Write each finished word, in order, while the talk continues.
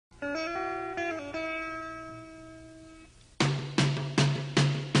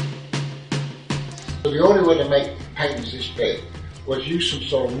So the only way to make paintings this big was use some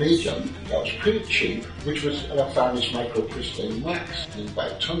sort of medium that was pretty cheap, which was, and I found this microcrystalline wax. You buy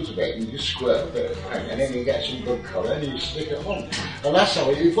tons of it, and you just squirt a bit of paint, and then you get some good colour, and you stick it on. And that's how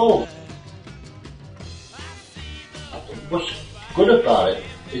it evolved. What's good about it,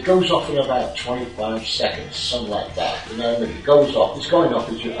 it goes off in about 25 seconds, something like that. You know what I mean? It goes off, it's going off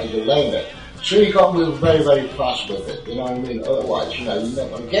as you're laying it. So you've got to move very, very fast with it, you know what I mean? Otherwise, you know, you're not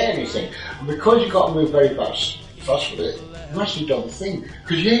going to get anything. And because you've got to move very fast with it, you actually don't think,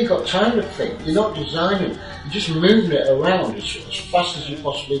 because you ain't got time to think. You're not designing, you're just moving it around as fast as you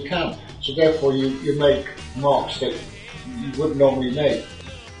possibly can. So therefore you make marks that you wouldn't normally make.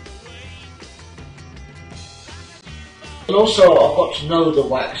 And also I've got to know the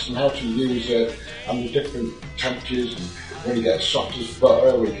wax and how to use it and the different temperatures, and when you get soft as butter,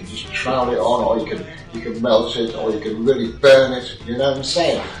 or you can just trowel it on, or you can melt it, or you can really burn it, you know what I'm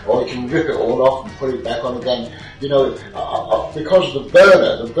saying? Or you can rip it all off and put it back on again. You know, because of the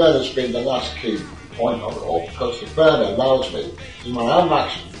burner's been the last key point of it all, because the burner allows me, no matter how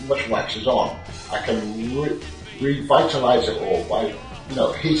much wax is on, I can revitalise it all by, you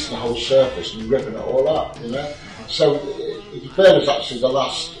know, heating the whole surface and ripping it all up, you know? So the burner's actually the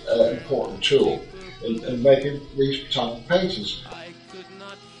last important tool in making these type of paintings. I could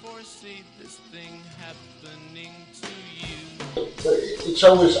not foresee this thing happening to you. But it's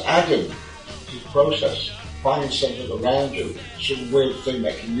always adding to the process, finding something around you, some weird thing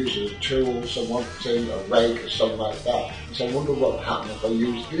that can use as a tool, some thing, a rake or something like that. So I wonder what would happen if I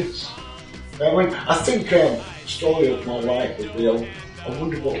used this. I mean, I think the story of my life would be, I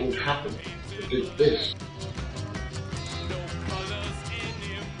wonder what would happen if I did this.